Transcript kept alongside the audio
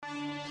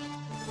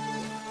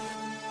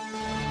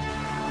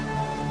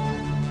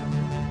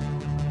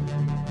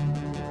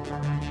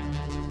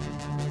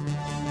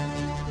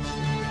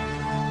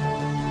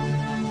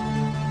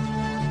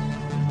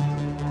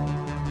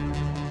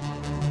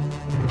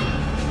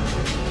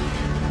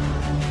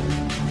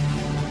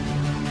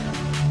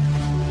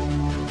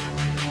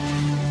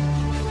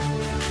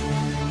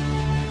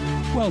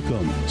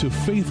Welcome to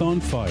Faith on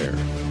Fire,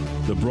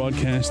 the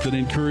broadcast that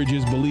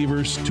encourages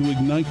believers to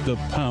ignite the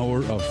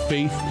power of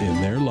faith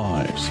in their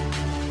lives.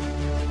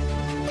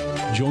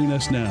 Join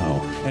us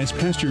now as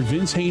Pastor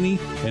Vince Haynie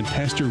and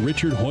Pastor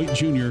Richard Hoyt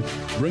Jr.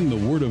 bring the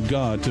Word of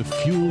God to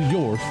fuel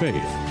your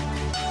faith.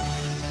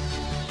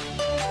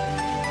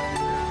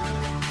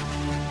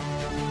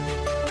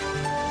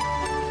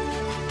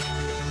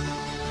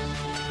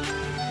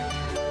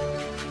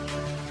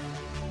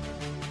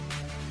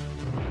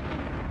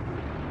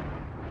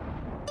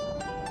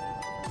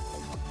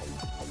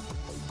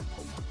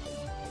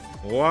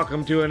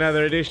 Welcome to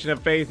another edition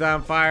of Faith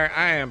on Fire.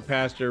 I am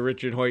Pastor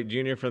Richard Hoyt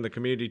Jr. from the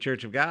Community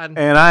Church of God.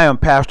 And I am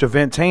Pastor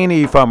Vince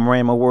Haynie from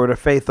Rhema Word of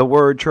Faith, the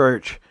Word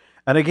Church.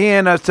 And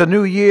again, it's a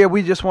new year.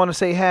 We just want to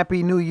say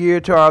Happy New Year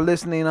to our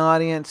listening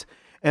audience.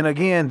 And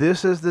again,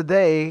 this is the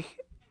day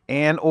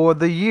and or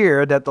the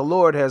year that the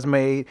Lord has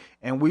made.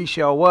 And we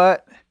shall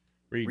what?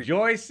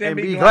 Rejoice and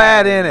be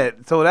glad in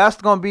it. So that's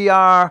going to be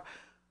our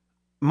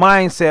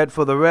mindset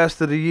for the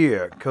rest of the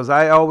year. Because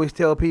I always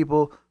tell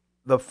people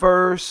the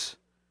first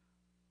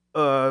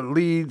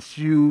leads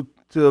you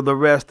to the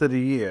rest of the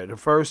year. The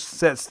first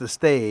sets the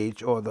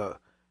stage,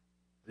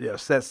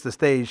 sets the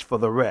stage for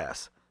the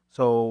rest.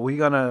 So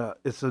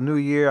it's a new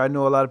year. I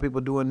know a lot of people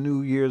doing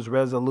New Year's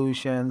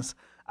resolutions.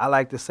 I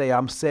like to say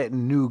I'm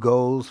setting new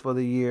goals for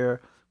the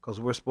year because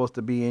we're supposed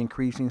to be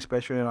increasing,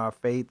 especially in our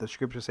faith. The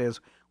scripture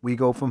says we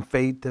go from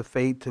faith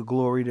to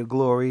glory to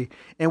glory.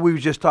 And we were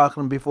just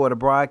talking before the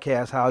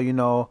broadcast how,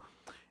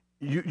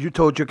 you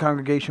told your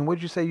congregation, what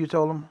did you say you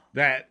told them?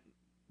 That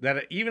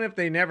even if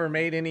they never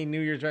made any New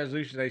Year's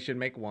resolutions, they should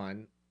make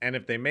one. And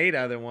if they made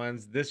other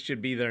ones, this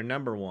should be their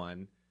number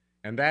one.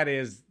 And that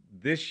is,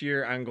 this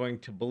year I'm going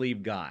to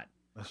believe God.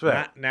 That's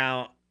right.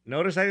 Now,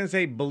 notice I didn't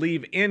say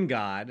believe in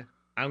God.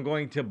 I'm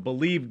going to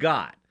believe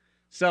God.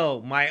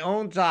 So my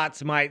own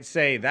thoughts might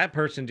say that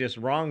person just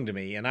wronged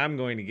me and I'm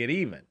going to get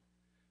even.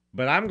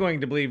 But I'm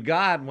going to believe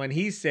God when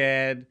he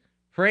said,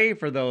 pray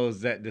for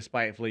those that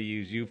despitefully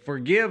use you,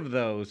 forgive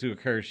those who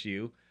curse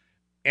you.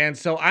 And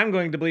so I'm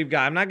going to believe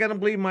God. I'm not going to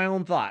believe my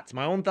own thoughts.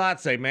 My own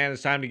thoughts say, man,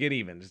 it's time to get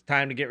even. It's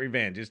time to get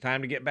revenge. It's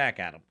time to get back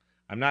at them.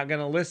 I'm not going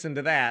to listen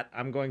to that.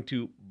 I'm going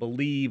to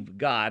believe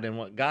God and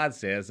what God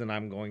says, and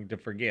I'm going to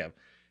forgive.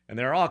 And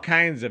there are all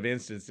kinds of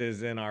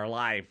instances in our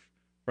life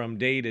from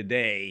day to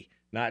day,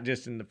 not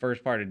just in the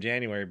first part of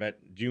January, but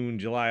June,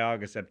 July,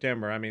 August,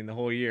 September, the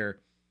whole year,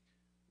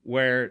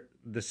 where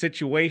the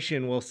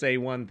situation will say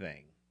one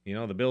thing.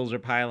 The bills are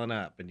piling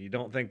up, and you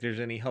don't think there's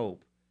any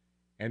hope.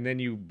 And then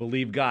you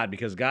believe God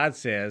because God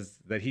says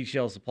that he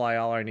shall supply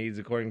all our needs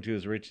according to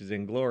his riches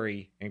in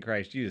glory in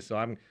Christ Jesus. So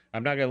I'm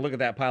not going to look at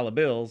that pile of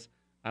bills.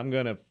 I'm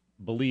going to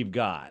believe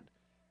God.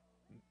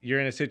 You're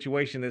in a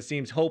situation that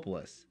seems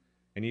hopeless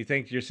and you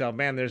think to yourself,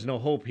 man, there's no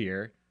hope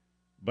here.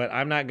 But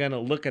I'm not going to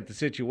look at the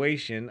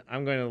situation.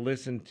 I'm going to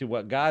listen to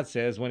what God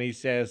says when he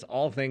says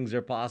all things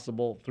are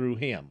possible through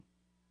him.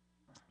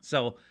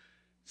 So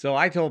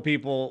I told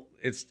people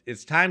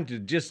it's time to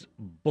just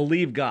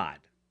believe God.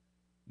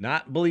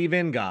 Not believe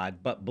in God,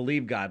 but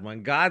believe God.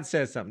 When God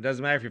says something,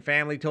 doesn't matter if your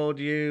family told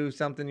you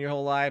something your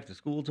whole life, the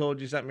school told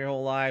you something your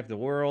whole life, the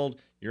world,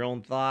 your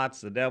own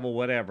thoughts, the devil,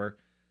 whatever,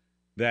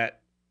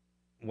 that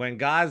when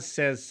God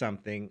says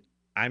something,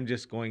 I'm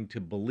just going to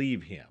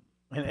believe him.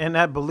 And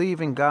that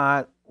believing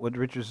God, what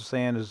Richard's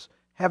saying, is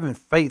having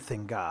faith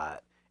in God.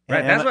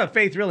 Right, that's what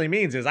faith really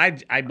means, is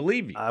I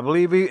believe you. I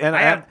believe you.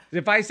 And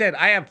if I said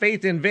I have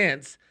faith in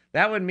Vince,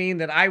 that would mean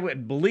that I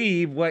would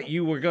believe what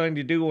you were going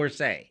to do or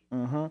say.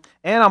 Mm-hmm.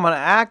 And I'm going to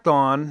act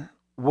on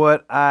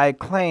what I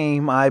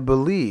claim I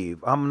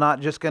believe. I'm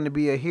not just going to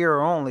be a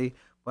hearer only,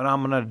 but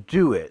I'm going to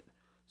do it.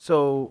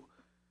 So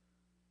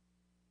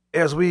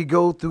as we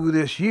go through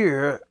this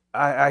year,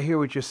 I hear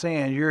what you're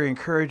saying. You're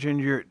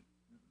encouraging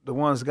the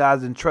ones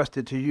God's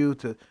entrusted to you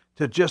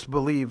to just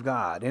believe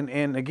God.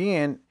 And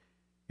again,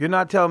 you're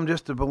not telling them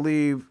just to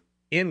believe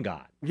in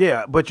God.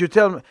 Yeah, but you're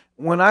telling me,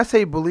 when I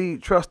say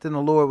believe, trust in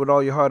the Lord with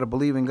all your heart, or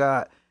believe in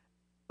God,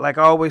 like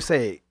I always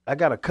say, I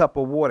got a cup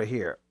of water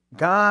here.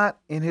 God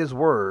and his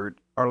word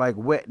are like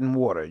wet and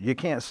water. You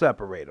can't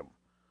separate them.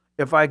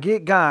 If I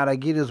get God, I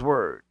get his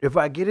word. If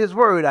I get his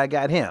word, I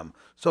got him.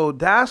 So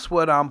that's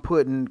what I'm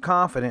putting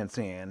confidence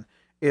in,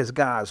 is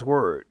God's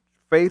word.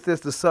 Faith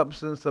is the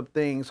substance of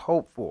things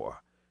hoped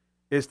for.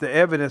 It's the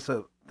evidence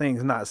of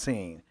things not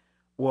seen.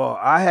 Well,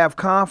 I have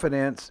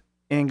confidence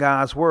in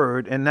God's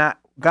word, and not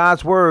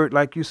God's word,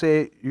 like you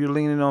said, you're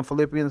leaning on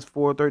Philippians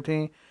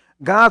 4:13.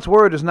 God's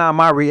word is not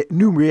my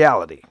new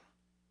reality.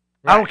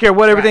 Right. I don't care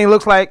what everything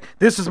looks like.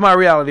 This is my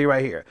reality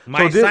right here.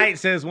 My sight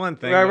says one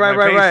thing.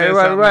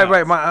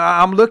 Right.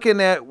 I'm looking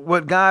at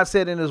what God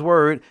said in his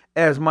word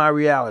as my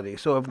reality.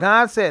 So if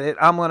God said it,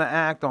 I'm going to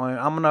act on it.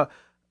 I'm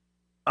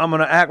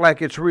going to act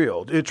like it's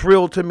real. It's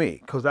real to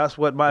me because that's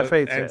what my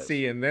faith says.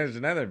 And there's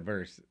another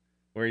verse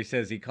where he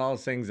says he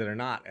calls things that are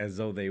not as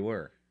though they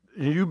were.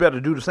 You better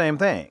do the same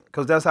thing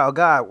because that's how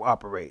God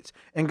operates.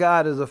 And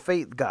God is a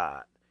faith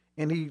God.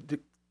 And he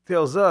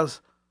tells us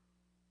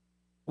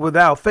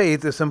without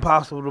faith, it's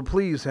impossible to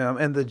please him,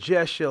 and the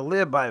just shall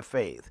live by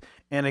faith.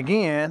 And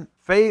again,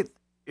 faith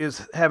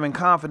is having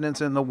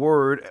confidence in the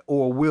word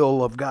or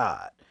will of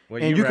God.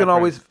 Well, and you can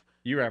always...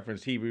 You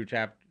referenced Hebrew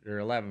chapter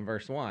 11,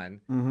 verse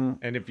 1. Mm-hmm.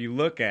 And if you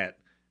look at...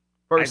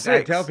 Verse 6.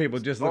 I tell people,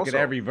 just look also.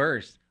 at every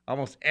verse.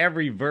 Almost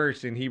every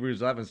verse in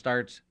Hebrews 11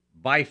 starts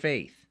by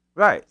faith.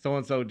 Right.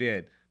 So-and-so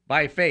did.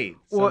 By faith.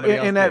 Well,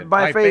 and that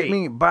by faith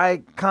means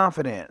by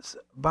confidence,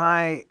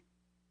 by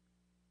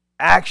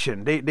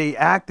action. They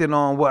acted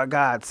on what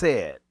God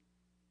said,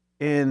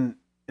 and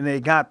they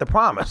got the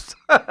promise.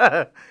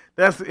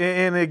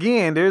 And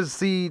again, there's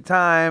seed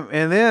time,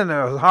 and then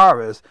there's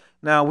harvest.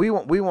 Now we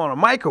want a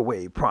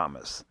microwave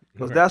promise,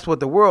 because that's what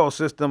the world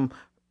system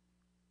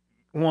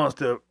wants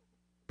to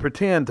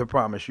pretend to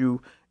promise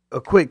you, a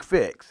quick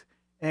fix.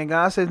 And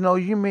God says, no,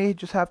 you may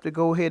just have to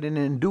go ahead and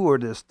endure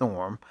this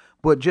storm,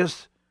 but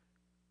just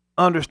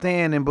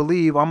understand and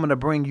believe I'm going to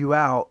bring you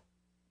out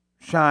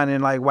shining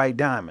like white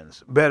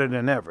diamonds, better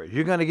than ever.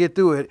 You're going to get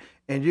through it,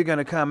 and you're going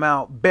to come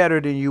out better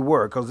than you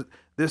were, because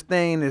this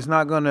thing is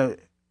not going to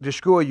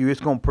destroy you. It's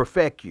going to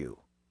perfect you.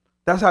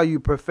 That's how you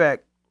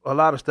perfect a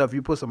lot of stuff.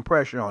 You put some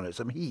pressure on it,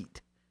 some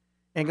heat.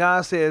 And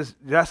God says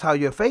that's how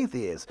your faith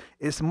is.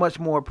 It's much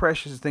more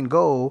precious than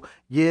gold,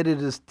 yet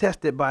it is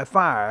tested by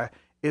fire.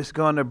 It's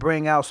going to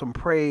bring out some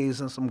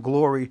praise and some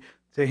glory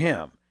to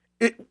him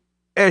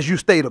as you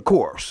stay the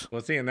course.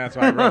 Well, see, and that's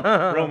why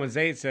Romans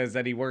 8 says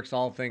that he works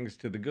all things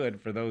to the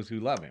good for those who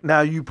love him.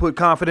 Now you put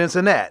confidence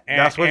in that.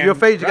 That's what your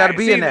faith, you got to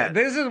be in that.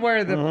 This is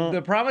where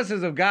the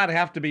promises of God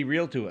have to be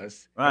real to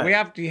us. Right.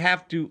 We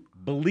have to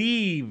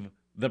believe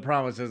the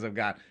promises of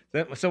God.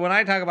 So when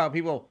I talk about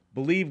people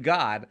believe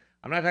God,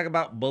 I'm not talking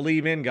about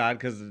believe in God,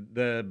 because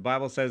the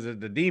Bible says that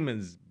the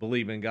demons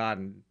believe in God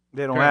and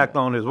they don't act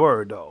on his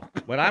word, though.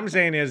 What I'm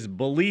saying is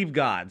believe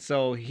God.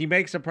 So he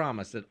makes a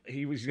promise that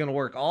he's going to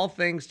work all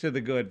things to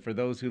the good for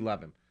those who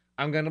love him.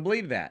 I'm going to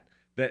believe that.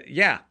 That,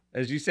 yeah,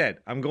 as you said,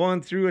 I'm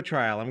going through a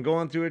trial. I'm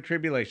going through a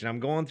tribulation.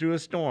 I'm going through a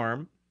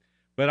storm.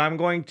 But I'm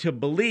going to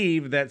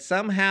believe that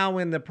somehow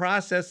in the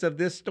process of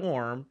this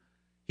storm,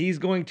 he's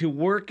going to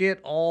work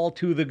it all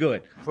to the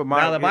good.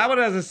 Now, the Bible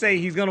doesn't say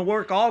he's going to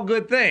work all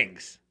good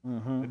things.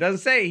 Mm-hmm. It doesn't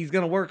say he's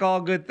going to work all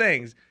good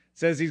things.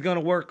 Says he's going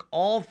to work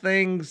all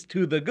things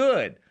to the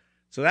good.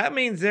 So that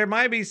means there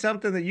might be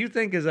something that you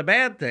think is a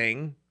bad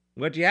thing.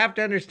 What you have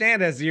to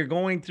understand as you're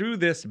going through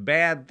this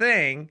bad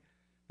thing,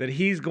 that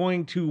he's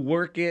going to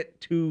work it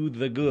to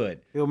the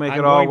good. He'll make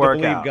it all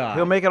work out. God.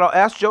 He'll make it all.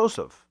 Ask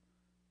Joseph.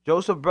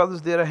 Joseph's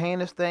brothers did a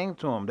heinous thing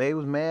to him. They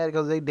was mad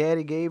because their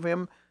daddy gave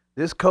him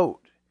this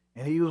coat,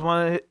 and he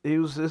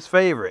was his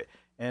favorite.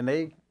 And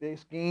they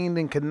schemed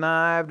and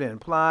connived and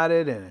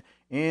plotted and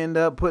end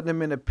up putting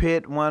him in a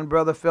pit. One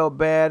brother felt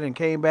bad and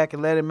came back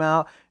and let him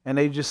out, and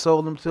they just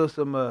sold him to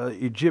some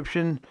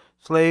Egyptian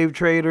slave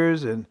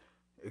traders. And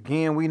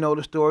again, we know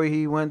the story.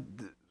 He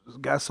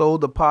got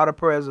sold to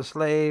Potiphar as a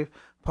slave.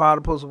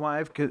 Potiphar's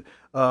wife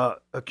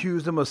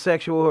accused him of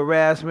sexual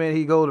harassment.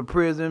 He go to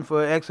prison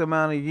for X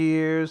amount of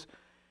years,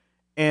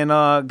 and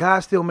God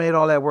still made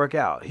all that work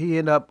out. He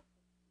ended up,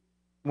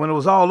 when it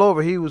was all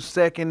over, he was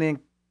second in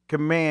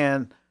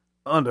command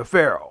under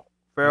Pharaoh.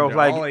 Pharaoh's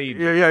like,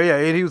 yeah,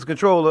 and he was in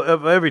control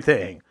of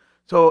everything.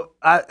 So,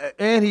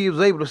 and he was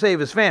able to save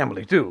his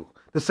family too.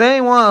 The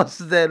same ones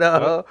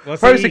that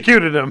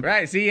persecuted him.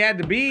 Right. See, he had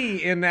to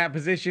be in that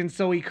position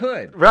so he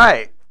could.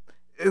 Right.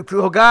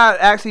 So God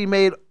actually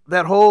made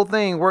that whole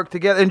thing work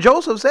together. And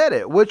Joseph said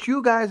it. What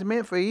you guys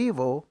meant for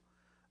evil,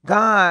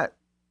 God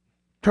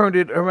turned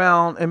it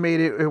around and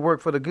made it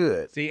work for the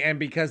good. See, and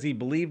because he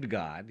believed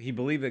God, he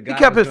believed that God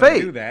kept was his going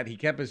faith. to do that. He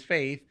kept his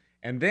faith.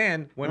 And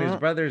then when his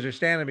brothers are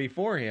standing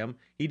before him,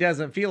 he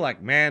doesn't feel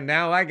like, man,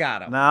 now I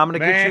got him. Now I'm going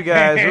to get you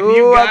guys.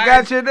 Ooh, I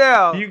got you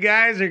now. You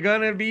guys are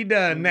going to be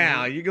done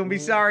now. You're going to be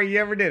sorry you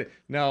ever did it.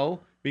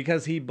 No,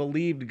 because he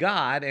believed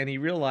God and he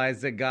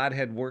realized that God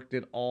had worked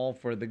it all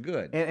for the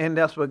good. And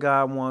that's what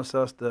God wants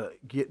us to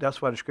get.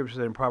 That's why the scripture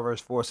said in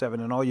Proverbs 4:7,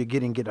 and all you're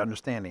getting, get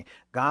understanding.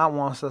 God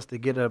wants us to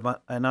get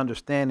an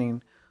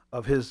understanding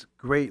of his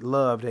great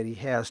love that he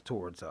has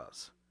towards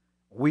us.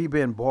 We've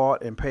been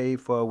bought and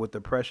paid for with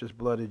the precious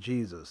blood of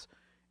Jesus.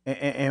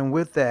 And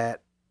with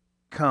that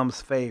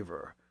comes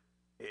favor.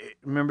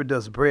 Remember,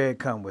 does bread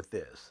come with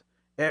this?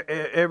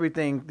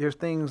 Everything, there's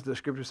things the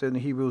scripture says in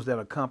Hebrews that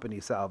accompany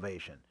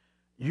salvation.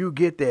 You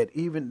get that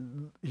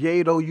even,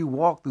 yea, though you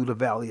walk through the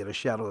valley of the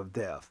shadow of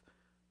death.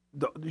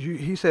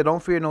 He said,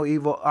 don't fear no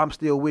evil, I'm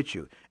still with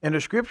you. And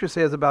the scripture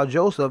says about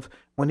Joseph,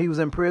 when he was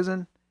in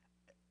prison,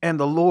 and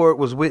the Lord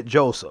was with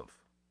Joseph.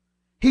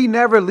 He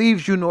never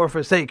leaves you nor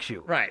forsakes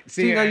you. Right.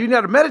 See, now you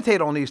got to meditate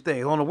on these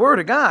things, on the Word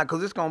of God,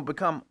 because it's going to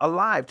become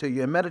alive to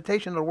you. And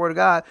meditation on the Word of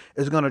God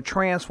is going to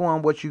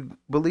transform what you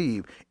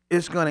believe.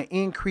 It's going to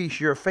increase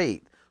your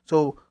faith.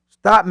 So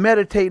stop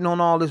meditating on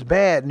all this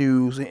bad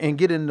news and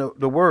get in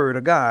the Word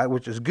of God,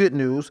 which is good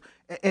news,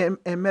 and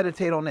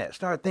meditate on that.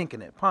 Start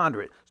thinking it,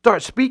 ponder it,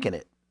 start speaking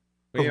it.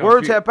 Because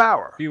words have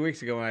power. A few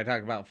weeks ago when I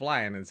talked about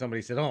flying, and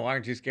somebody said, oh,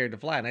 aren't you scared to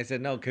fly? And I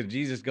said, no, because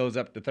Jesus goes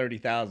up to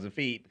 30,000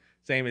 feet.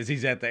 Same as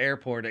he's at the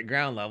airport at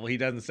ground level. He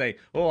doesn't say,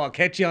 "Oh, I'll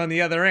catch you on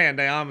the other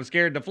end. I'm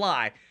scared to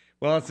fly."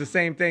 Well, it's the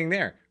same thing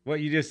there.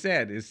 What you just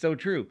said is so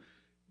true.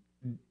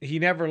 He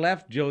never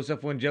left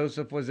Joseph when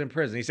Joseph was in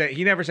prison.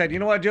 He never said, "You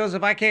know what,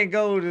 Joseph, I can't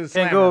go to the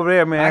slammer. Can't go over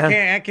there, man.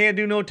 I can't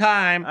do no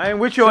time. I ain't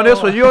with you on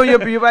this one.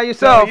 You're by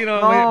yourself."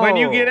 So, when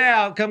you get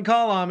out, come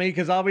call on me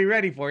because I'll be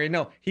ready for you.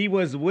 No, he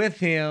was with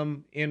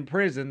him in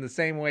prison the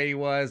same way he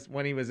was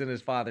when he was in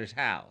his father's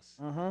house.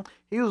 Mm-hmm.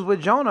 He was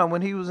with Jonah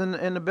when he was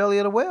in the belly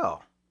of the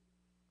well.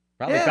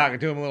 Probably talking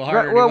to him a little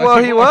harder.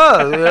 Well, he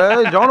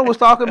was. Jonah was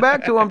talking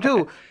back to him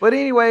too. But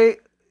anyway,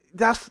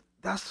 that's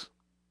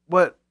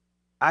what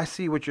I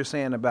see what you're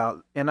saying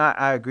about, and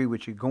I agree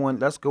with you.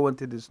 Let's go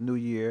into this new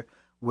year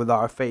with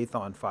our faith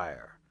on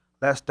fire.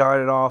 Let's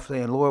start it off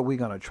saying, Lord, we're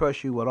going to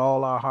trust you with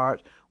all our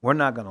hearts. We're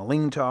not going to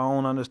lean to our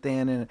own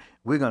understanding.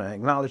 We're going to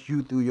acknowledge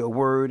you through your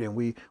word, and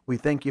we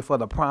thank you for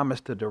the promise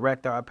to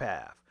direct our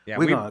path. Yeah,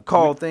 we're going to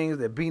call things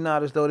that be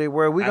not as though they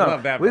were. We're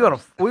going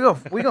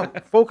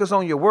to focus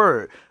on your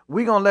word.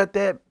 We're going to let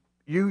that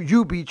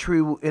you be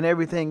true and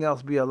everything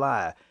else be a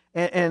lie.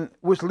 And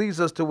which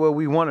leads us to where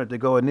we wanted to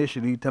go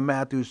initially, to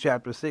Matthew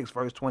chapter 6,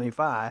 verse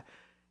 25,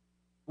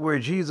 where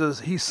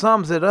Jesus, he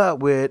sums it up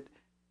with,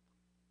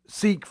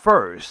 seek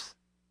first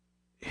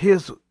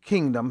his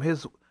kingdom,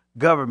 his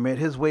government,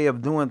 his way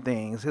of doing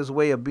things, his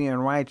way of being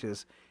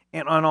righteous,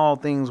 and on all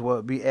things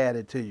will be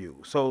added to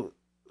you. So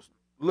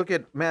look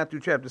at Matthew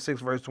chapter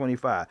 6, verse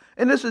 25.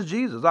 And this is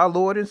Jesus, our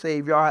Lord and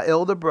Savior, our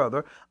elder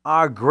brother,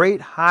 our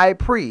great high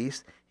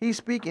priest. He's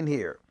speaking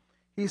here.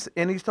 He's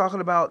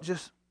talking about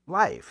just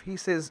life. He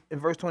says in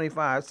verse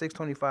 25,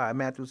 625,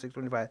 Matthew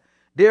 6:25,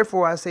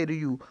 therefore I say to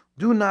you,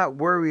 do not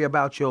worry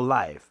about your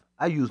life.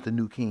 I use the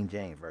New King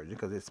James Version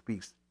because it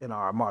speaks in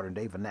our modern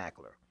day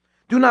vernacular.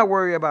 Do not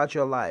worry about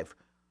your life.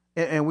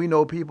 And we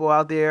know people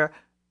out there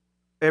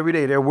every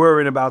day, they're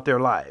worrying about their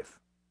life.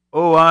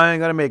 Oh, I ain't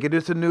going to make it.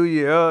 It's a new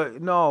year.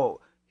 No,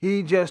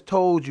 he just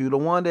told you, the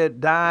one that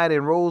died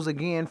and rose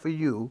again for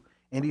you.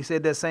 And he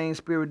said that same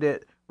spirit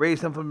that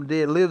raised him from the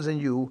dead lives in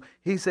you.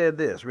 He said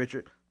this,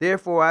 Richard,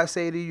 therefore I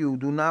say to you,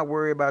 do not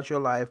worry about your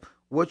life,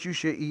 what you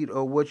should eat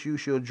or what you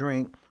should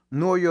drink,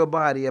 nor your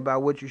body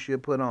about what you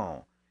should put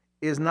on.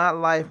 Is not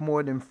life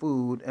more than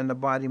food and the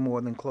body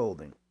more than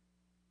clothing?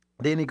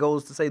 Then he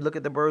goes to say, look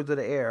at the birds of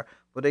the air,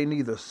 for they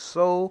neither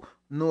sow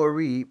nor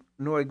reap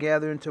nor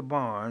gather into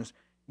barns,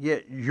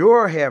 yet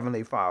your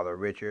heavenly Father,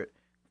 Richard,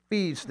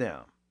 feeds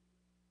them.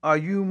 Are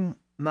you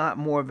not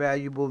more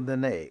valuable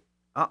than they?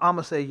 I'm going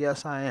to say,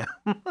 yes, I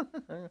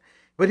am.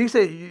 But he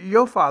said,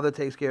 your Father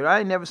takes care of it. I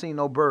ain't never seen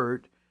no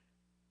bird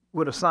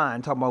with a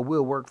sign talking about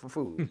we'll work for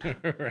food.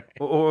 Right.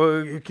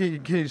 Or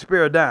can you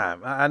spare a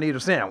dime? I need a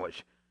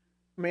sandwich.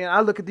 Man,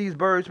 I look at these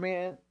birds,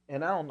 man,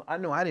 and I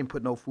know I didn't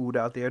put no food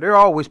out there. They're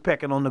always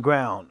pecking on the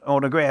ground,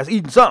 on the grass,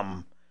 eating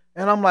something.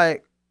 And I'm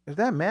like, is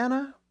that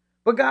manna?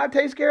 But God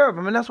takes care of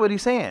them, and that's what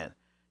he's saying.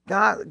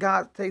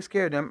 God takes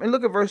care of them. And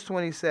look at verse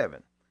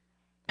 27.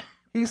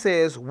 He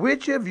says,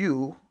 which of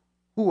you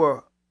who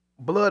are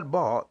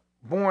blood-bought,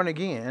 born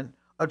again,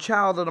 a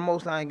child of the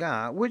Most High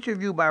God, which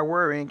of you by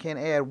worrying can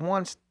add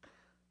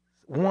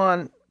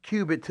one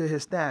cubit to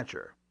his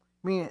stature?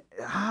 I mean,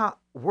 how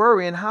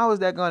is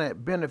that going to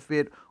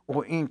benefit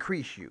or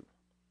increase you?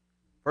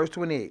 Verse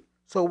 28.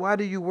 So why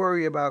do you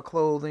worry about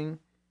clothing?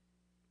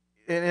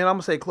 And I'm going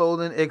to say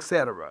clothing,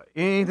 etc.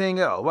 Anything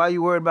else? Why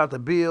you worried about the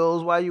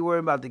bills? Why you worried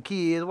about the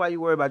kids? Why you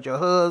worried about your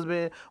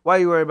husband? Why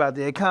you worried about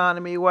the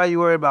economy? Why you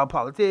worried about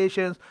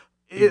politicians?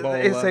 It's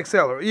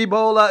etc.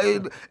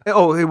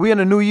 Ebola. We in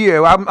a new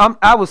year.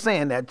 I was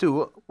saying that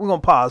too. We're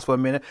going to pause for a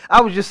minute.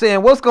 I was just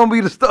saying, what's going to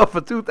be the stuff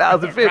for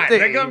 2015? Right,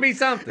 there's going to be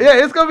something.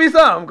 Yeah, it's going to be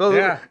something.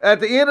 Because at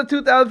the end of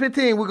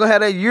 2015, we're going to have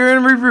that year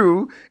in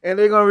review, and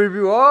they're going to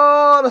review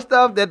all the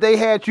stuff that they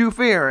had you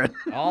fearing.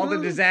 All the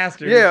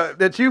disasters. Yeah,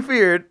 that you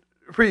feared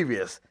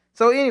previous.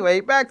 So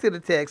anyway, back to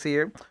the text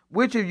here.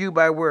 Which of you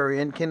by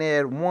worrying can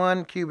add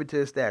one cubit to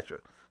his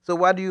stature? So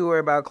why do you worry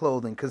about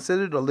clothing?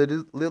 Consider the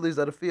lilies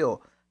of the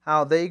field,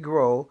 how they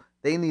grow,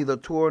 they neither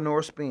toil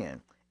nor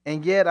spin.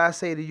 And yet I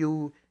say to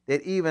you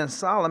that even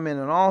Solomon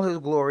in all his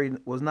glory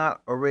was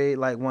not arrayed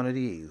like one of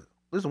these.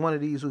 This is one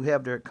of these who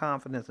have their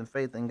confidence and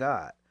faith in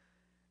God.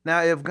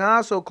 Now, if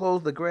God so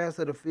clothes the grass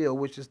of the field,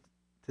 which is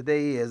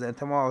today is, and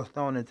tomorrow is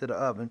thrown into the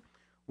oven,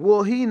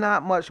 will he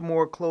not much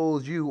more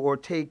clothe you or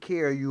take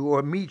care of you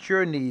or meet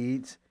your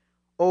needs,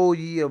 O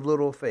ye of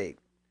little faith?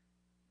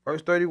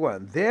 Verse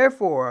 31,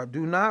 therefore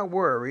do not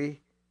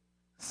worry,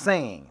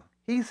 saying.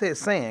 He says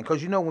saying,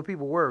 because you know when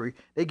people worry,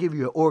 they give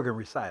you an organ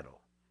recital.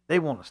 They're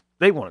going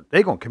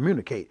to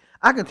communicate.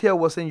 I can tell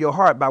what's in your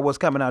heart by what's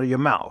coming out of your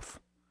mouth.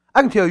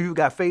 I can tell you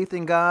got faith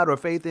in God or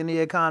faith in the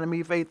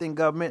economy, faith in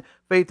government,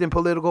 faith in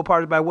political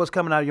parties by what's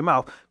coming out of your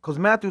mouth. Because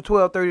Matthew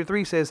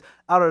 12:33 says,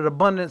 out of the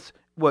abundance,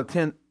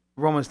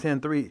 Romans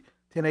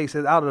 10:8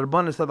 says, out of the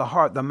abundance of the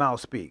heart, the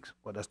mouth speaks.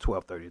 Well, that's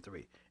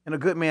 12:33. And a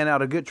good man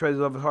out of good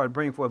treasures of his heart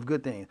bring forth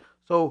good things.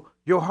 So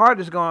your mouth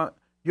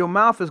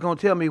is going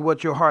to tell me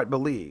what your heart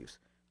believes.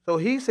 So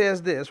he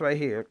says this right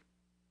here.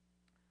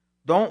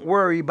 Don't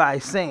worry by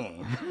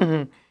saying,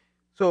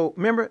 So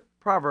remember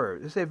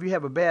Proverbs. It said if you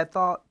have a bad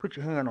thought, put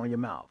your hand on your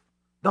mouth.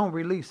 Don't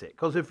release it.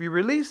 Because if you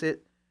release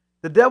it,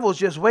 the devil's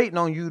just waiting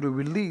on you to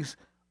release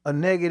a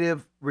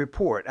negative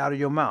report out of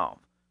your mouth.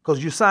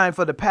 Because you signed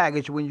for the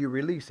package when you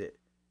release it.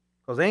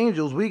 Because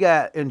angels, we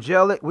got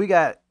angelic, we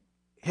got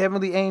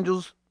heavenly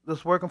angels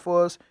that's working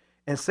for us,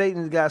 and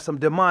Satan's got some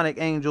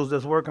demonic angels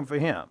that's working for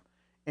him.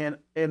 And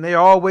they're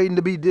all waiting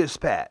to be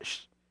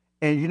dispatched.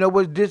 And you know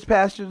what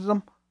dispatches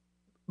them?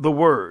 The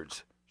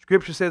words.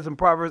 Scripture says in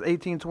Proverbs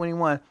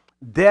 18:21,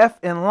 death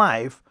and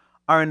life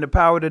are in the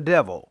power of the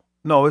devil.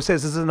 No, it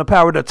says it's in the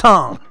power of the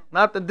tongue,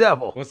 not the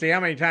devil. Well, see, how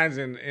many times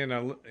in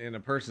a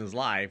person's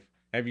life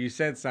have you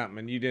said something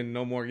and you didn't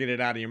no more get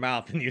it out of your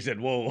mouth and you said,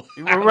 whoa,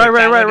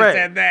 right.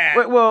 said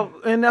that. Well,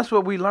 and that's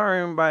what we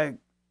learn by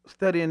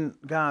studying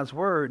God's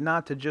word,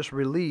 not to just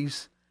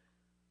release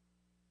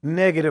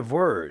negative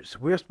words.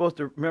 We're supposed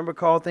to, remember,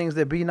 call things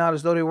that be not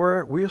as though they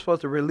were. We're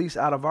supposed to release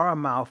out of our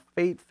mouth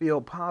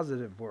faith-filled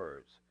positive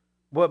words.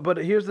 But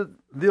here's the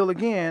deal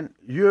again.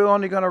 You're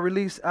only going to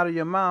release out of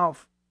your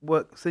mouth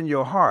what's in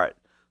your heart.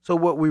 So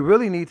what we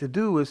really need to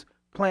do is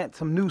plant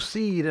some new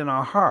seed in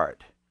our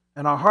heart.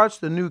 And our heart's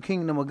the new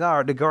kingdom of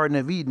God, the Garden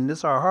of Eden. This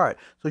is our heart.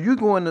 So you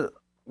go in the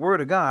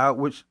Word of God,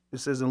 which it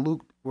says in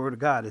Luke, Word of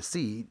God is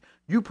seed.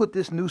 You put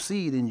this new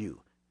seed in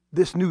you,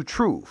 this new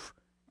truth.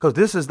 Because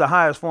this is the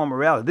highest form of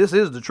reality. This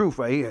is the truth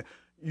right here.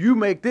 You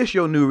make this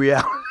your new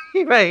reality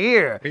right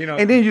here. You know,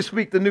 and then you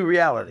speak the new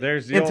reality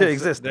into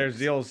existence. There's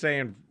the old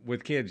saying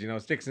with kids,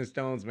 sticks and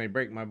stones may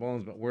break my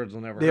bones, but words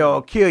will never They'll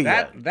hurt. kill you.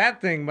 That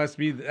thing must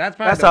be, that's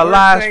probably a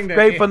lie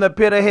straight from the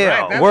pit of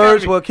hell. Right,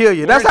 words will kill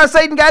you. That's how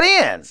Satan got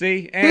in.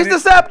 See? He's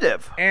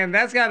deceptive. And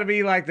that's got to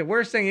be like the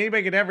worst thing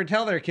anybody could ever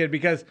tell their kid,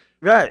 because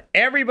right,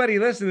 everybody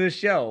listening to this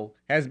show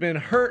has been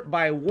hurt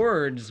by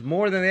words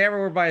more than they ever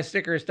were by a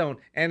stick or a stone,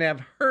 and have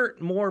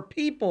hurt more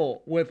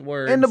people with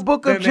words. In the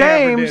book of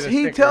James,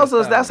 he tells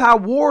us that's how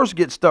wars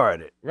get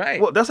started. Right.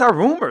 Well, that's how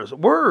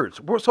words.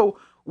 So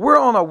we're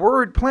on a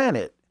word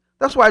planet.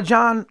 That's why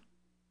John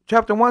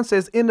chapter 1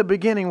 says, in the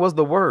beginning was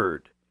the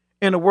Word,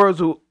 and the Word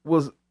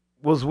was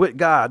with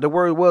God. The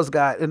Word was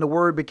God, and the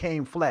Word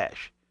became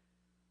flesh.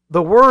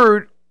 The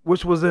Word,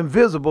 which was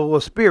invisible,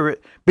 a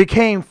spirit,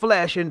 became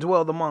flesh and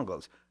dwelled among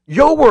us.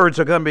 Your words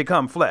are going to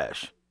become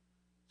flesh.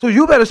 So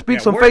you better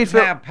speak some faith.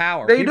 Words have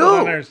power. They People do.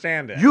 don't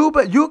understand it.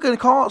 You can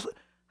cause.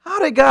 How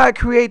did God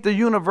create the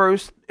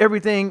universe,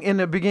 everything in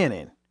the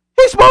beginning?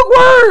 He spoke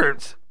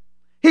words.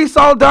 He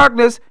saw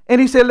darkness,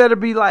 and he said, let it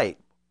be light.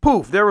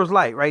 Poof, there was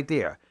light right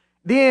there.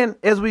 Then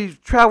as we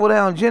travel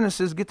down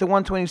Genesis, get to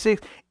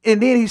 126,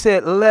 and then he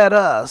said, let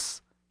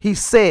us, he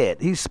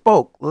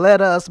spoke,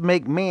 let us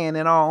make man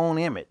in our own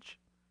image,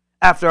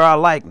 after our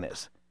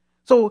likeness.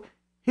 So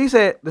he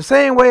said, the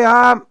same way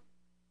I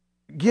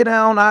get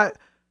down, I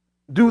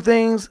do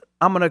things,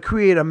 I'm going to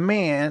create a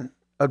man,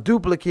 a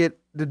duplicate,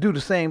 to do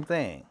the same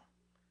thing.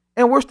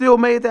 And we're still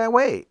made that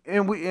way.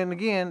 And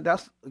again,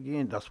 that's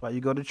why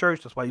you go to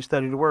church. That's why you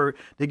study the word,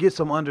 to get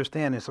some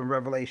understanding, some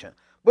revelation.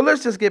 But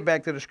let's just get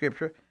back to the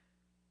scripture.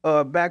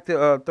 Back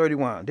to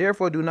 31.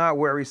 Therefore, do not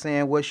worry,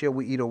 saying, what shall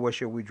we eat, or what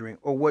shall we drink,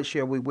 or what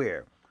shall we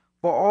wear?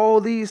 For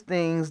all these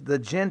things the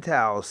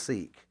Gentiles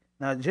seek.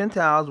 Now,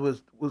 Gentiles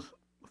was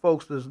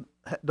folks that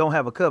don't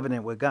have a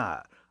covenant with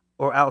God,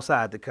 or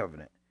outside the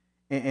covenant.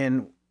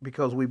 And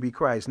because we be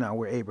Christ now,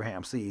 we're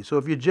Abraham's seed. So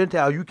if you're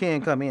Gentile, you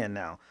can't come in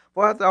now.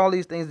 For after all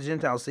these things the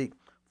Gentiles seek,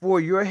 for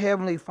your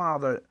heavenly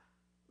Father,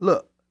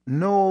 look,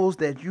 knows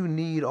that you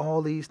need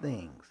all these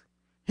things.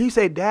 He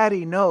said,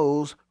 Daddy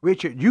knows,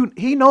 Richard,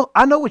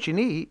 I know what you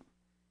need.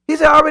 He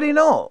said, I already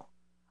know.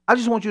 I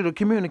just want you to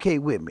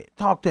communicate with me.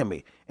 Talk to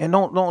me. And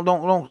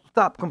don't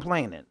stop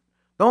complaining.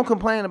 Don't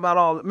complain about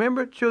all.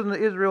 Remember, children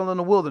of Israel in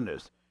the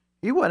wilderness.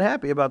 He wasn't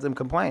happy about them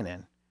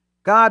complaining.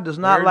 God does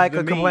not like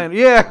a complainer.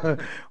 Yeah.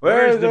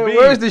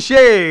 Where's the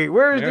shade?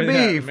 Where's the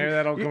beef? Remember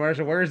that old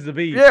commercial? Where's the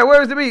beef? Yeah,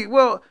 where's the beef?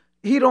 Well,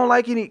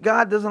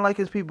 God doesn't like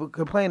his people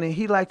complaining.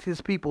 He likes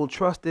his people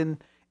trusting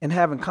and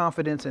having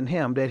confidence in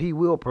him that he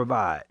will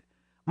provide.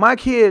 My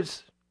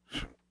kids,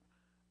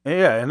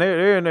 yeah, and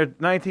they're in their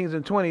 19s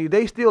and 20s,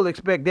 they still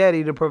expect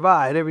daddy to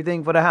provide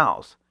everything for the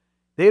house.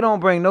 They don't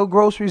bring no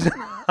groceries in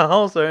the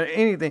house or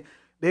anything.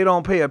 They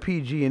don't pay a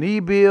PG&E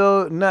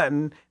bill,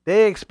 nothing.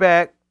 They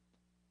expect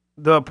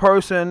the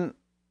person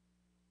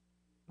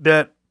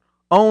that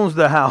owns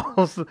the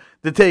house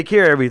to take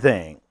care of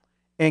everything.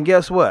 And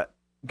guess what?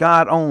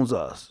 God owns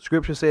us.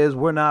 Scripture says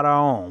we're not our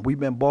own. We've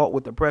been bought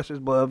with the precious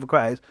blood of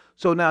Christ.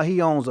 So now he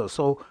owns us.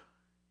 So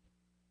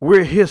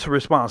we're his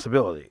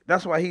responsibility.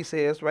 That's why he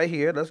says right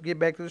here, let's get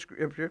back to the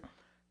scripture.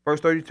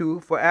 Verse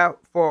 32, for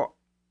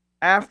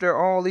after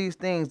all these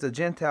things the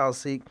Gentiles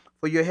seek,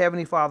 for your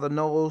heavenly Father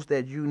knows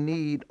that you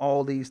need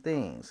all these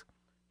things.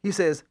 He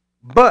says,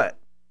 but.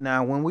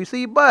 Now, when we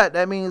see but,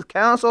 that means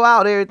cancel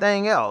out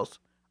everything else.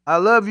 I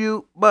love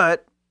you,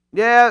 but,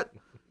 yeah,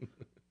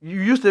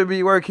 you used to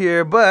be work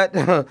here,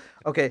 but,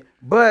 okay,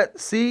 but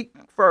seek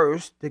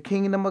first the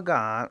kingdom of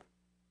God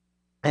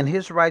and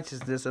his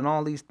righteousness, and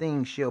all these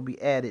things shall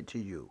be added to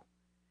you.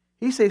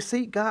 He says,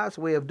 seek God's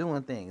way of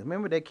doing things.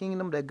 Remember that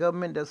kingdom, that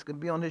government that's going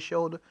to be on his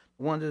shoulder,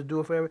 the one that's do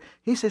it forever?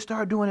 He said,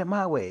 start doing it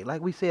my way.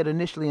 Like we said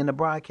initially in the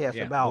broadcast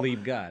about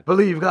believe God.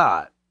 Believe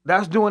God.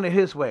 That's doing it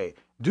his way.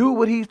 Do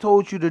what he's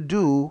told you to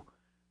do.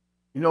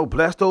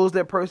 Bless those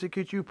that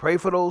persecute you. Pray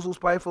for those who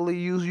spitefully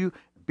use you.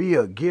 Be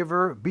a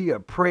giver. Be a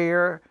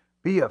prayer.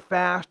 Be a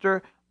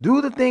faster.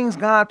 Do the things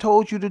God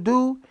told you to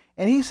do.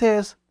 And he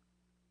says,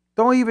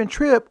 don't even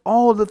trip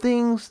all the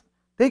things.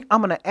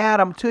 I'm going to add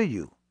them to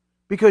you.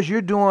 Because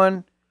you're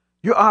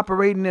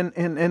operating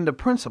in the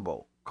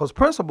principle. Because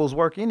principles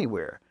work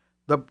anywhere.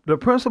 The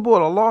principle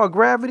of the law of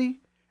gravity,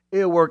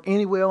 it'll work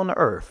anywhere on the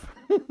earth.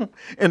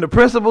 And the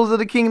principles of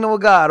the kingdom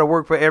of God will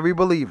work for every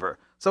believer.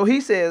 So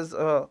he says,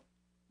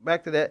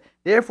 back to that,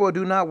 therefore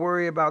do not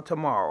worry about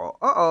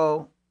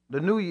tomorrow. The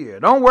new year.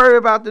 Don't worry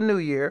about the new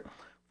year,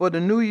 for the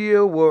new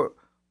year will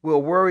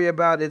worry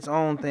about its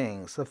own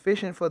things.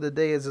 Sufficient for the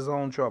day is its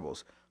own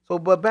troubles. So,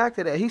 but back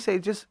to that, he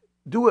said, just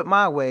do it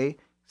my way.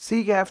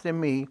 Seek after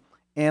me,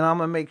 and I'm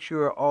going to make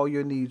sure all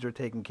your needs are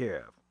taken care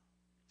of.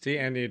 See,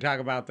 and you talk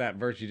about that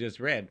verse you just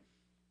read.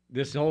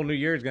 This whole new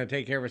year is going to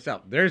take care of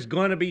itself. There's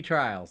going to be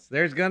trials.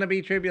 There's going to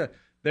be tribulation.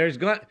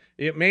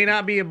 It may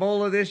not be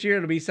Ebola this year.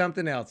 It'll be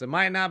something else. It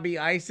might not be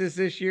ISIS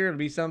this year. It'll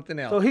be something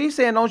else. So he's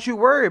saying, don't you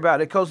worry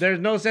about it, because there's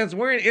no sense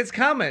worrying. It's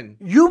coming.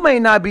 You may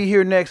not be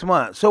here next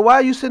month. So why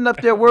are you sitting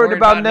up there worried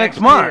about next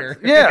month?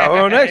 Yeah,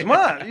 or next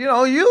month.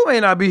 You may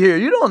not be here.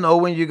 You don't know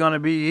when you're going to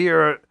be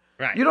here.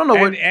 Right. You don't know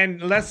when. And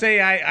let's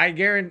say I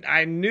guarantee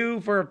I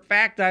knew for a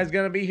fact I was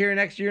going to be here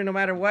next year no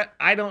matter what.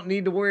 I don't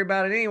need to worry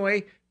about it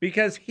anyway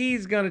because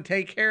he's going to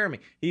take care of me.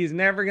 He's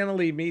never going to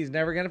leave me. He's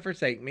never going to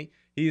forsake me.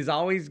 He's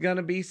always going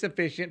to be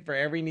sufficient for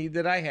every need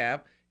that I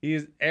have.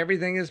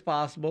 Everything is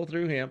possible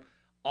through him.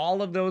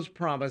 All of those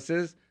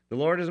promises. The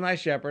Lord is my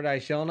shepherd. I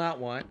shall not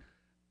want.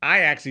 I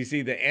actually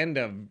see the end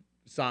of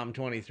Psalm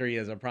 23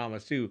 as a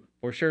promise too.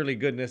 For surely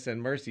goodness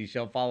and mercy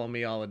shall follow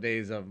me all the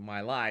days of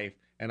my life,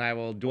 and I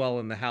will dwell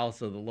in the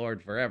house of the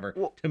Lord forever.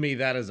 Well, to me,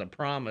 that is a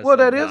promise. Well,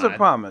 that is a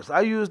promise.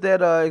 I used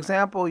that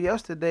example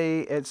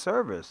yesterday at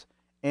service,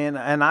 and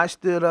I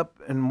stood up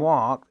and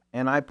walked,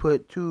 and I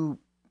put two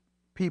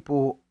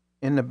people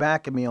in the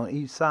back of me on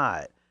each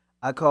side.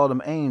 I called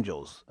them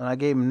angels, and I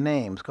gave them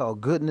names called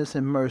goodness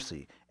and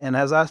mercy. And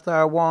as I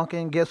started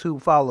walking, guess who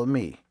followed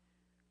me?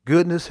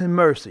 Goodness and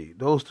mercy,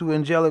 those two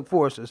angelic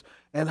forces.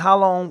 And how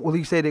long will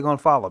he say they're going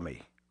to follow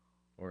me?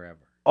 Forever.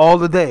 All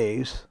the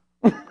days.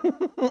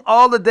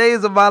 All the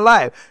days of my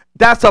life.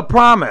 That's a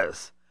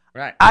promise.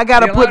 Right. I got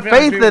to put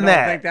faith in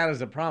that. I think that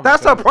is a promise.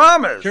 That's a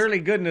promise. Surely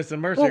goodness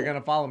and mercy are going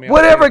to follow me.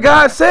 Whatever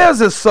God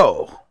says is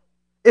so.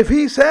 If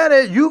he said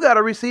it, you got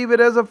to receive it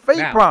as a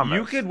faith promise.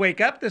 You could wake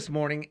up this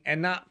morning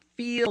and not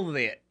feel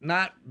it,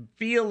 not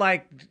feel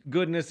like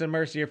goodness and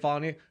mercy are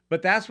following you.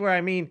 But that's where I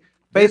mean.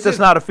 Faith is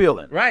not a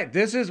feeling. Right.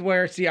 This is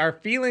where, see, our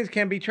feelings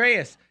can betray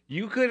us.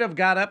 You could have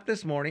got up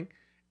this morning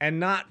and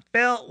not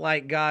felt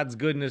like God's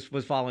goodness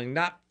was following,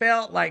 not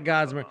felt like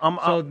God's mercy.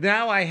 So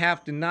now I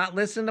have to not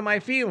listen to my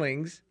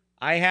feelings.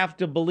 I have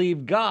to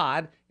believe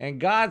God. And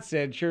God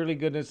said, surely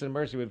goodness and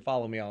mercy would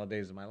follow me all the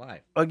days of my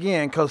life.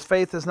 Again, because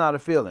faith is not a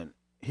feeling.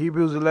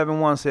 Hebrews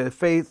 11:1 says,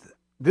 faith,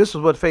 this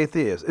is what faith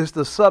is. It's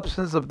the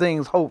substance of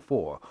things hoped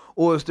for,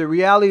 or it's the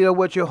reality of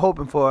what you're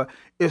hoping for.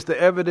 It's the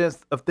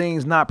evidence of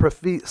things not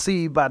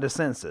perceived by the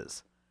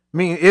senses. I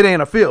mean, it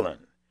ain't a feeling.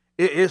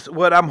 It's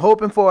what I'm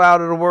hoping for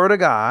out of the Word of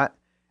God,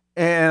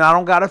 and I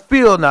don't got to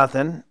feel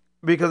nothing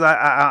because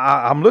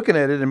I'm looking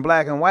at it in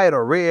black and white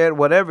or red,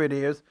 whatever it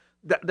is.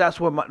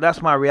 That's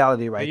my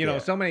reality right there.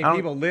 So many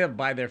people live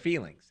by their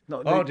feelings.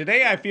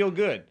 Today I feel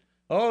good.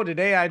 Oh,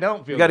 today I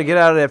don't feel good. You got to get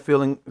out of that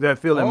feeling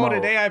mode.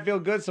 Today I feel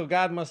good, so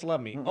God must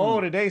love me. Mm-mm. Oh,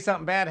 today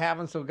something bad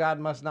happened, so God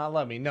must not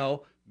love me.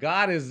 No,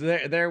 God is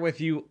there with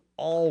you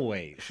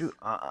always. Shoot,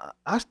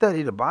 I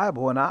study the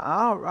Bible, and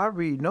I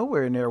read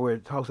nowhere in there where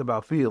it talks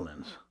about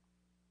feelings.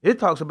 It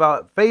talks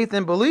about faith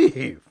and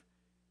belief.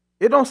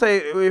 It don't say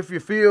if you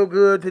feel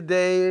good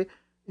today,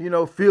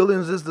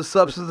 feelings is the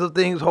substance of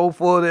things hoped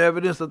for, the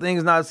evidence of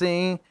things not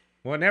seen.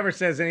 Well, it never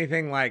says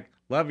anything like,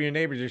 love your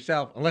neighbors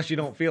yourself, unless you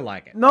don't feel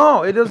like it.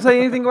 No, it doesn't say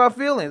anything about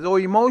feelings or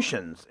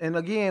emotions. And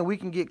again, we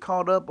can get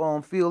caught up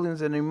on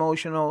feelings and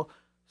emotional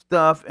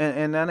stuff,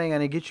 and that ain't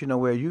going to get you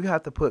nowhere. You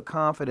have to put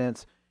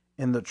confidence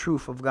in the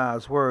truth of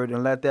God's word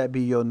and let that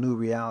be your new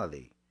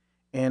reality.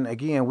 And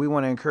again, we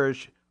want to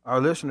encourage our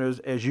listeners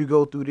as you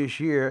go through this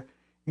year,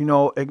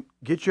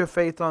 get your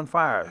faith on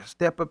fire.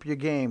 Step up your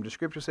game. The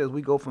scripture says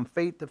we go from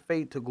faith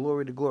to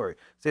glory to glory. It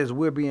says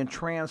we're being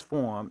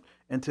transformed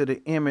into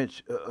the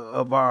image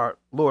of our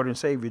Lord and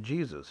Savior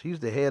Jesus. He's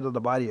the head of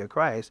the body of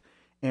Christ,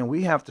 and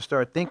we have to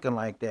start thinking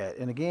like that.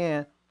 And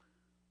again,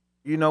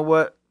 you know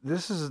what?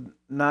 This is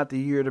not the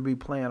year to be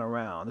playing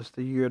around. It's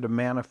the year to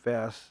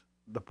manifest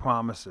the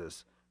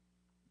promises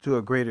to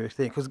a greater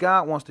extent, because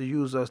God wants to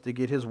use us to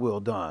get his will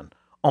done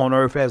on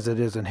earth as it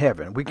is in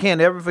heaven. We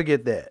can't ever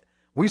forget that.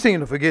 We seem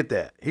to forget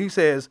that. He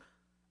says,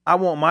 I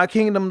want my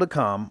kingdom to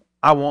come.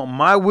 I want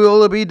my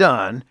will to be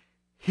done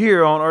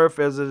here on earth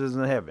as it is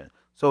in heaven.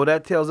 So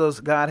that tells us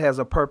God has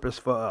a purpose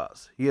for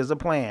us. He has a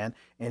plan,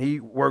 and he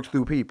works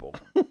through people.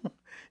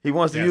 He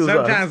wants to use us.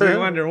 Sometimes we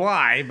wonder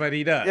why, but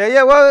he does.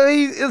 Yeah. Well,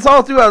 it's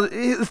all throughout.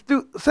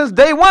 Since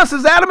day one,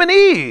 since Adam and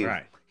Eve.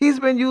 Right. He's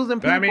been using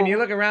people. But, I mean, you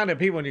look around at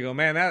people and you go,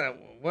 man,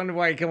 wonder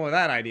why he came up with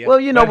that idea. Well,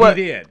 you know what?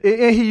 He did.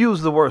 And he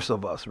used the worst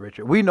of us,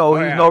 Richard. We know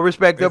he's no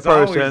respecter of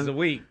person. Always the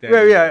weak.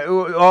 Yeah.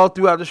 All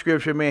throughout the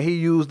scripture, man, he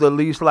used the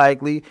least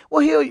likely.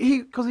 Well,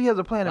 because he has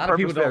a plan and purpose. A lot of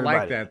people for don't everybody.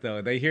 like that,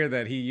 though. They hear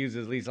that he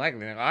uses least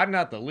likely. They go, I'm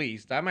not the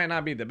least. I might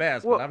not be the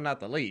best, but I'm not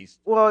the least.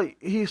 Well,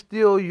 he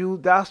still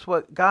used. That's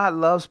what God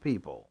loves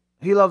people.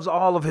 He loves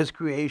all of his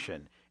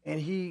creation,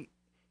 and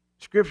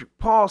Scripture.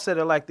 Paul said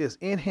it like this: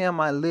 "In Him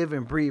I live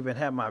and breathe and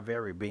have my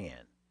very being."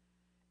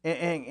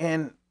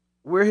 And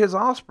we're his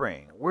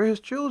offspring. We're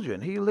his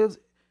children. He lives.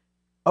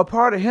 A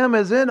part of him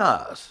is in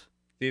us.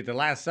 See, at the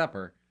Last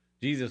Supper,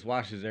 Jesus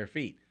washes their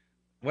feet.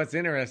 What's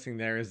interesting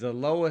there is the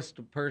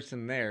lowest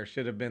person there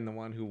should have been the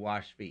one who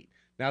washed feet.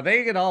 Now,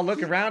 they could all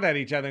look around at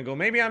each other and go,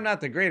 maybe I'm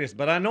not the greatest,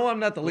 but I know I'm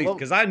not the least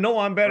because I know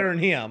I'm better than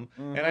him,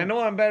 and I know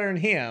I'm better than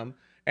him.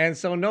 And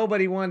so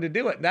nobody wanted to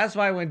do it. That's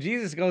why when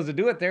Jesus goes to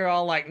do it, they're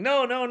all like,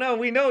 no,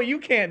 we know you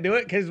can't do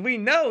it because we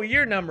know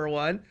you're number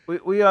one.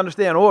 We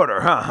understand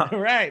order, huh?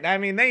 Right. I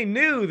mean, they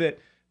knew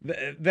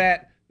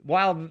that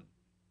while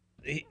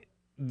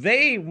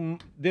they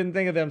didn't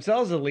think of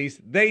themselves the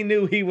least, they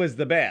knew he was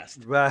the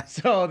best. Right.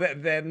 So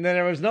that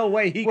there was no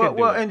way he could do it.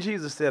 Well, and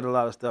Jesus said a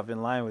lot of stuff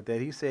in line with that.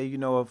 He said,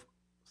 if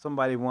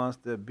somebody wants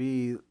to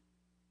be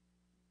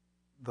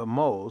the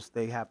most,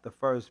 they have to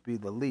first be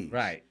the least.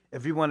 Right.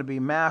 If you want to be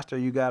master,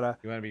 you want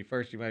to be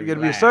first, you got to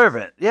be a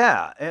servant.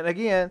 Yeah. And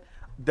again,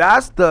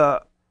 that's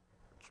the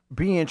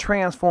being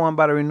transformed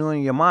by the renewing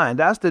of your mind.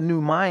 That's the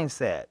new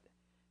mindset.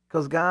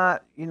 Because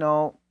God,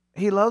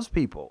 he loves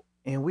people,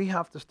 and we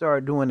have to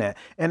start doing that.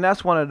 And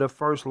that's one of the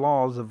first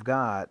laws of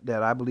God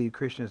that I believe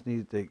Christians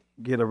need to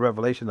get a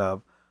revelation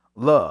of: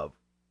 love.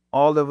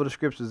 All over the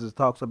scriptures, it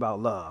talks about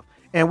love.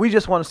 And we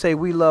just want to say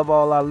we love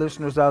all our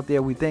listeners out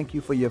there. We thank you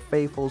for your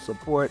faithful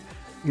support,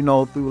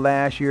 through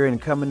last year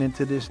and coming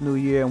into this new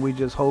year. And we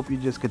just hope you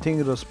just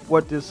continue to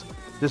support this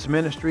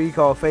ministry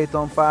called Faith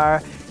on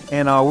Fire.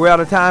 And we're out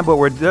of time, but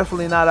we're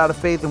definitely not out of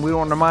faith. And we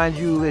want to remind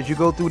you, as you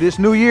go through this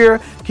new year,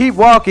 keep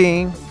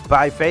walking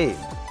by faith.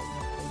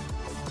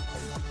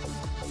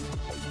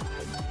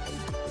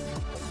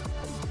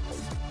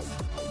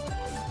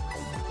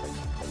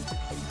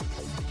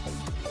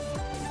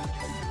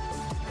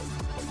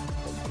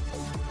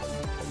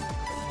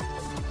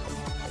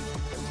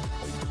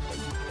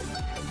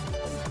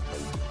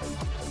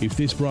 If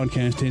this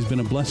broadcast has been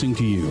a blessing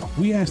to you,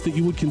 we ask that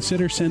you would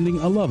consider sending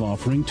a love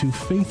offering to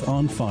Faith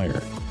on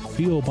Fire,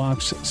 P.O.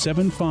 Box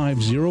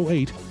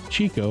 7508,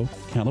 Chico,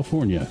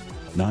 California,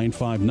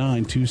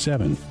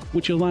 95927,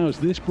 which allows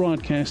this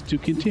broadcast to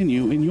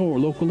continue in your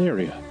local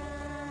area.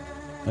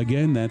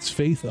 Again, that's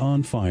Faith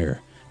on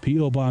Fire,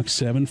 P.O. Box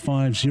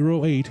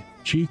 7508,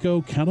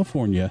 Chico,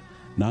 California,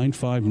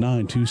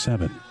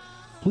 95927.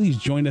 Please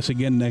join us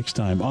again next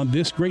time on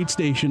this great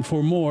station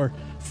for more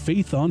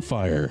Faith on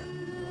Fire.